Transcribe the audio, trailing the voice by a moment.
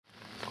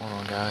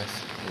guys.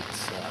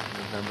 It's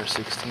November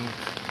 16th.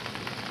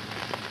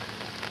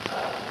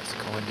 It's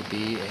going to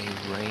be a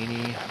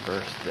rainy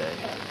birthday,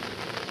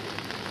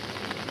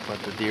 but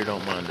the deer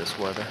don't mind this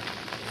weather.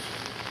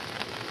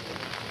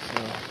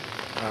 So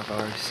I've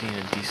already seen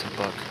a decent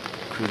buck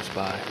cruise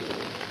by,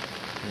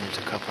 and there's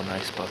a couple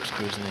nice bucks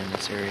cruising in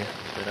this area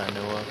that I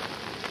know of.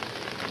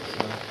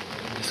 So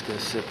I'm just gonna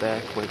sit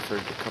back, wait for a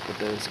couple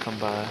days to come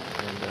by,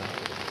 and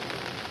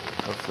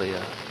hopefully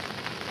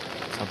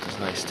something's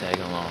nice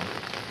tagging along.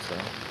 So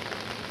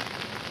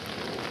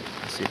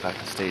let's see if I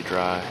can stay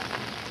dry,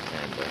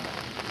 and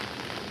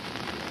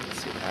let's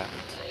see what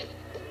happens.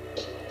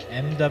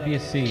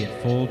 MWC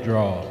at Full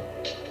Draw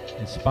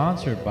is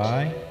sponsored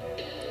by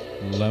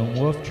Lone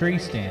Wolf Tree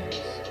Stands,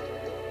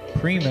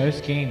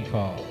 Primos Game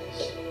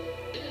Calls,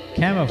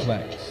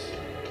 Camoflex,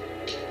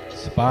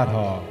 Spot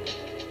Hog,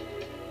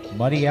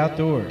 Muddy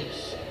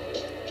Outdoors,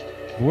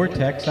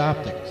 Vortex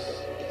Optics,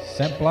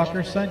 Scent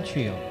Blocker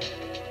Sunshield,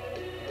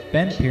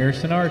 Ben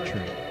Pearson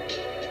Archery,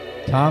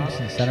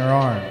 Thompson Center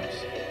Arms,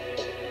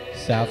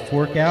 South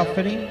Fork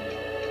Outfitting,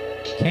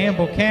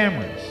 Campbell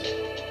Cameras,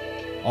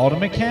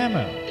 Ultimate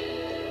Camo,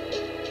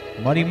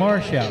 Muddy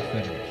Marsh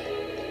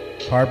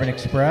Outfitters, Carbon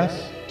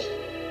Express,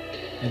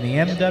 and the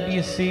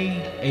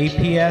MWC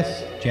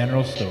APS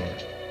General Store.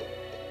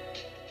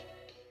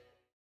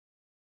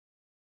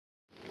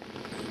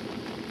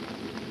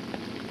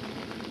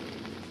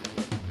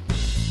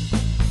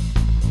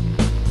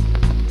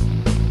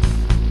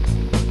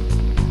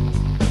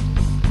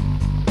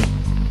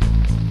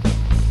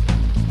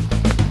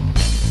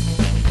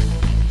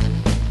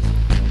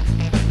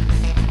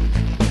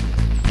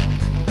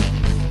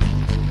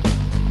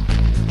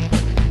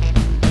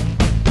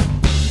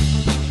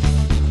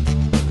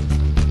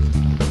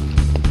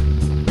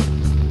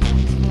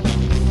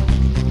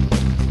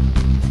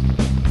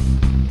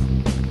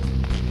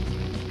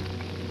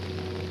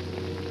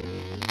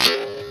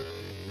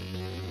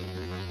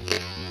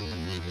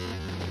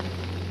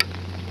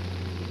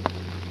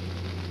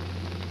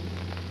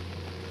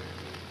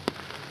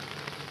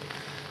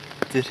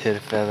 Did hit a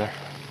feather.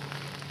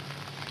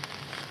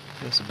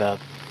 It was about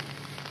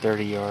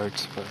 30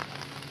 yards, but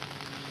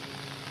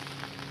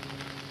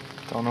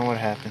don't know what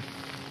happened.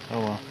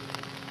 Oh well.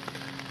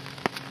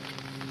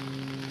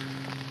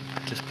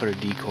 Just put a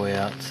decoy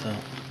out, so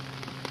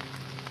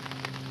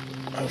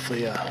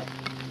hopefully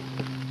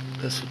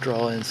this will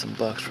draw in some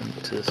bucks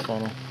to this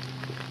funnel.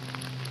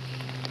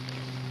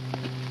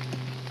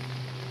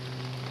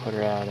 Put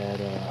her out at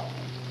I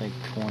think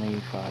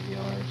 25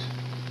 yards.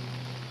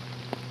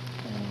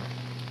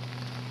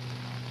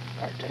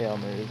 Our tail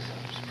moves,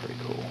 which is pretty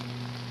cool.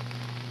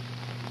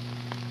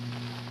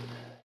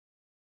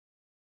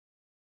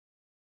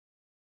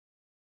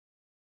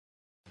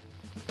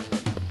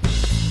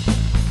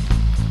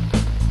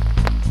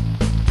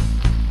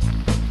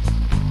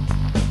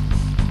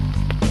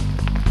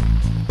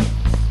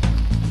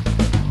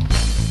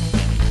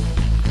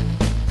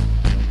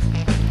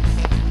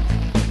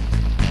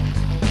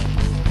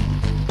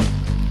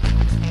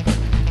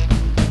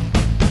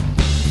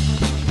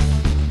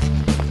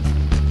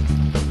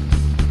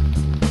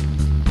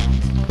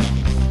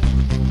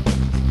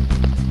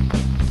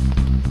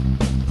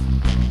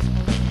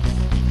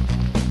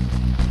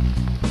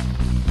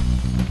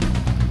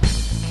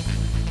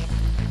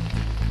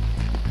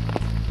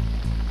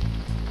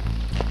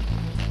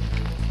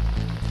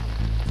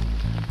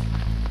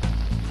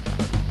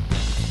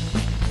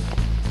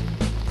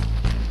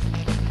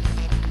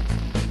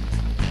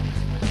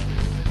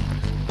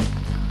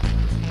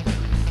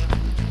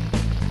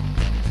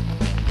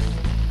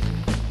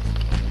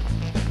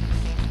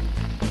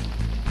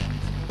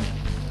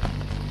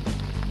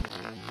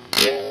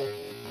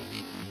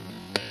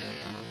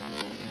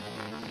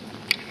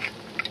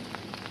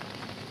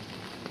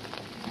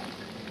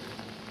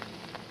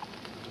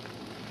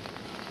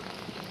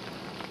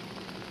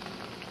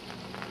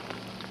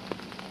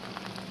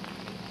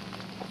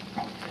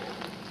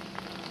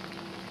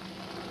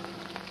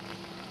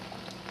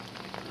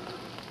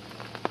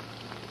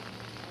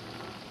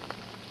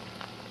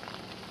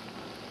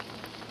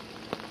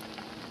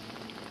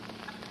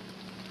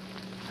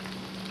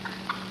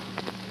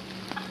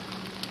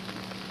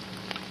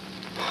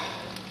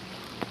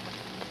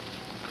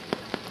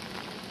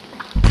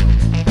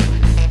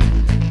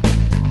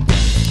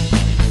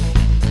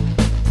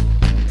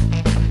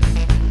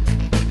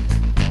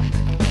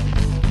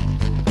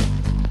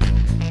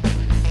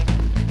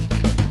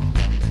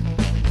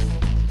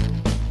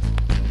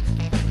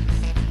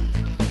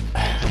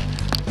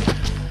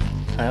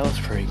 That was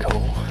pretty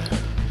cool.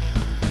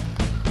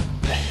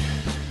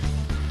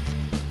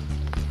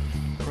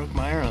 Broke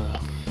my arrow though.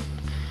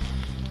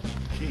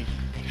 Gee,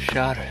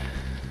 shot it.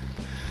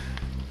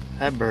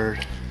 That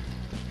bird,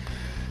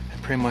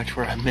 pretty much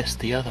where I missed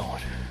the other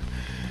one.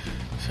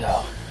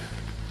 So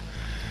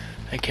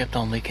I kept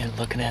on looking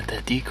at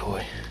that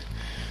decoy.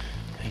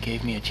 It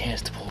gave me a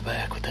chance to pull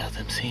back without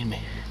them seeing me.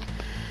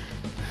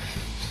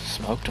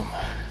 Smoked him.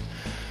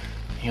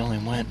 He only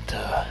went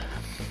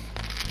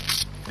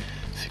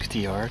 60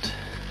 yards.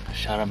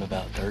 shot him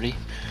about 30.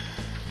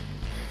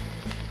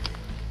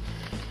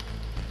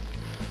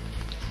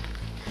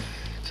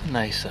 It's a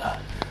nice,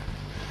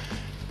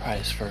 probably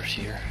his first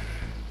year.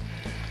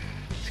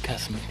 He's got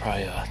some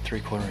probably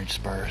 3/4 inch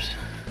spurs,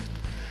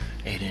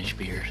 8-inch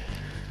beard.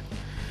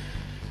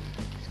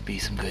 Be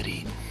some good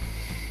eating.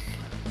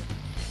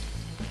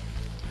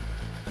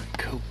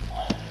 Cool.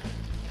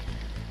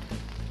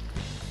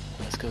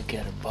 Let's go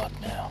get a buck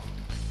now.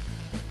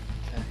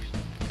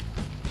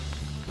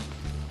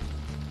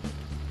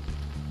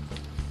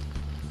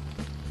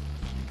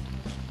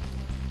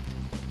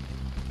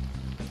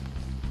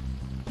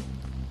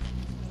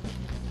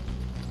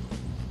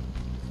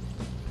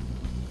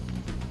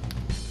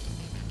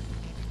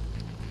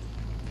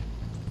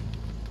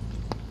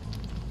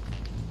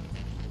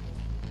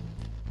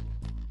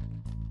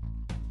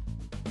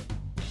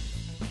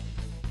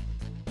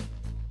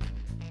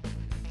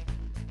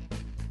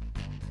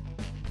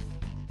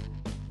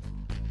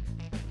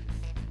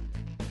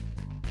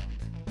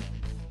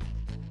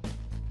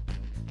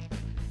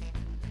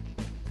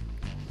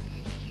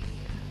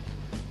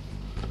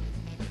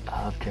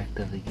 Object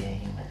of the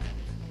game: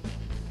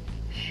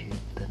 shoot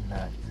the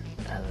nut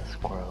out of the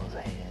squirrel's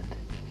hand.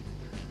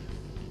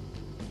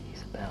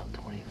 He's about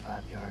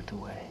 25 yards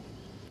away.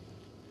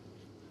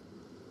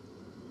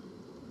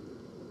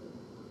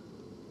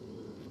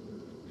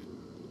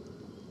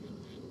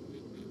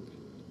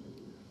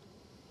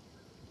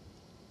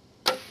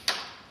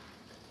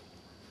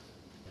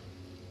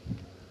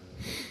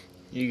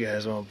 You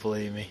guys won't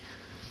believe me,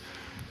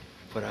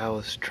 but I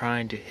was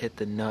trying to hit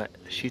the nut,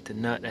 shoot the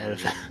nut out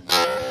of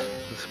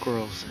the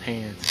squirrel's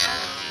hands,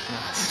 and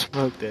I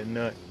smoked that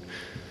nut.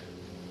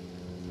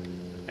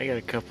 I got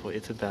a couple,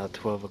 it's about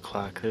 12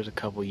 o'clock, there's a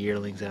couple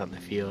yearlings out in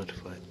the field,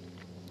 but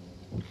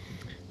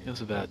it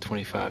was about a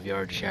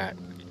 25-yard shot,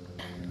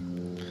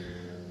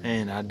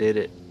 and I did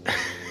it. I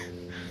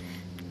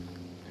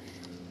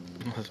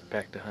was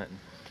back to hunting.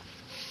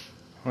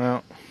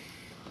 Well,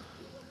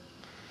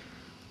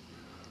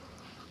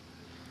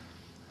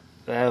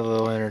 that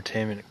little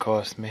entertainment it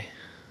cost me.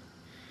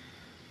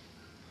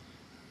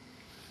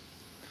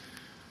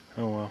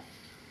 Oh well.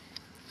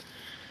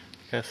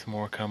 Got some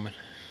more coming.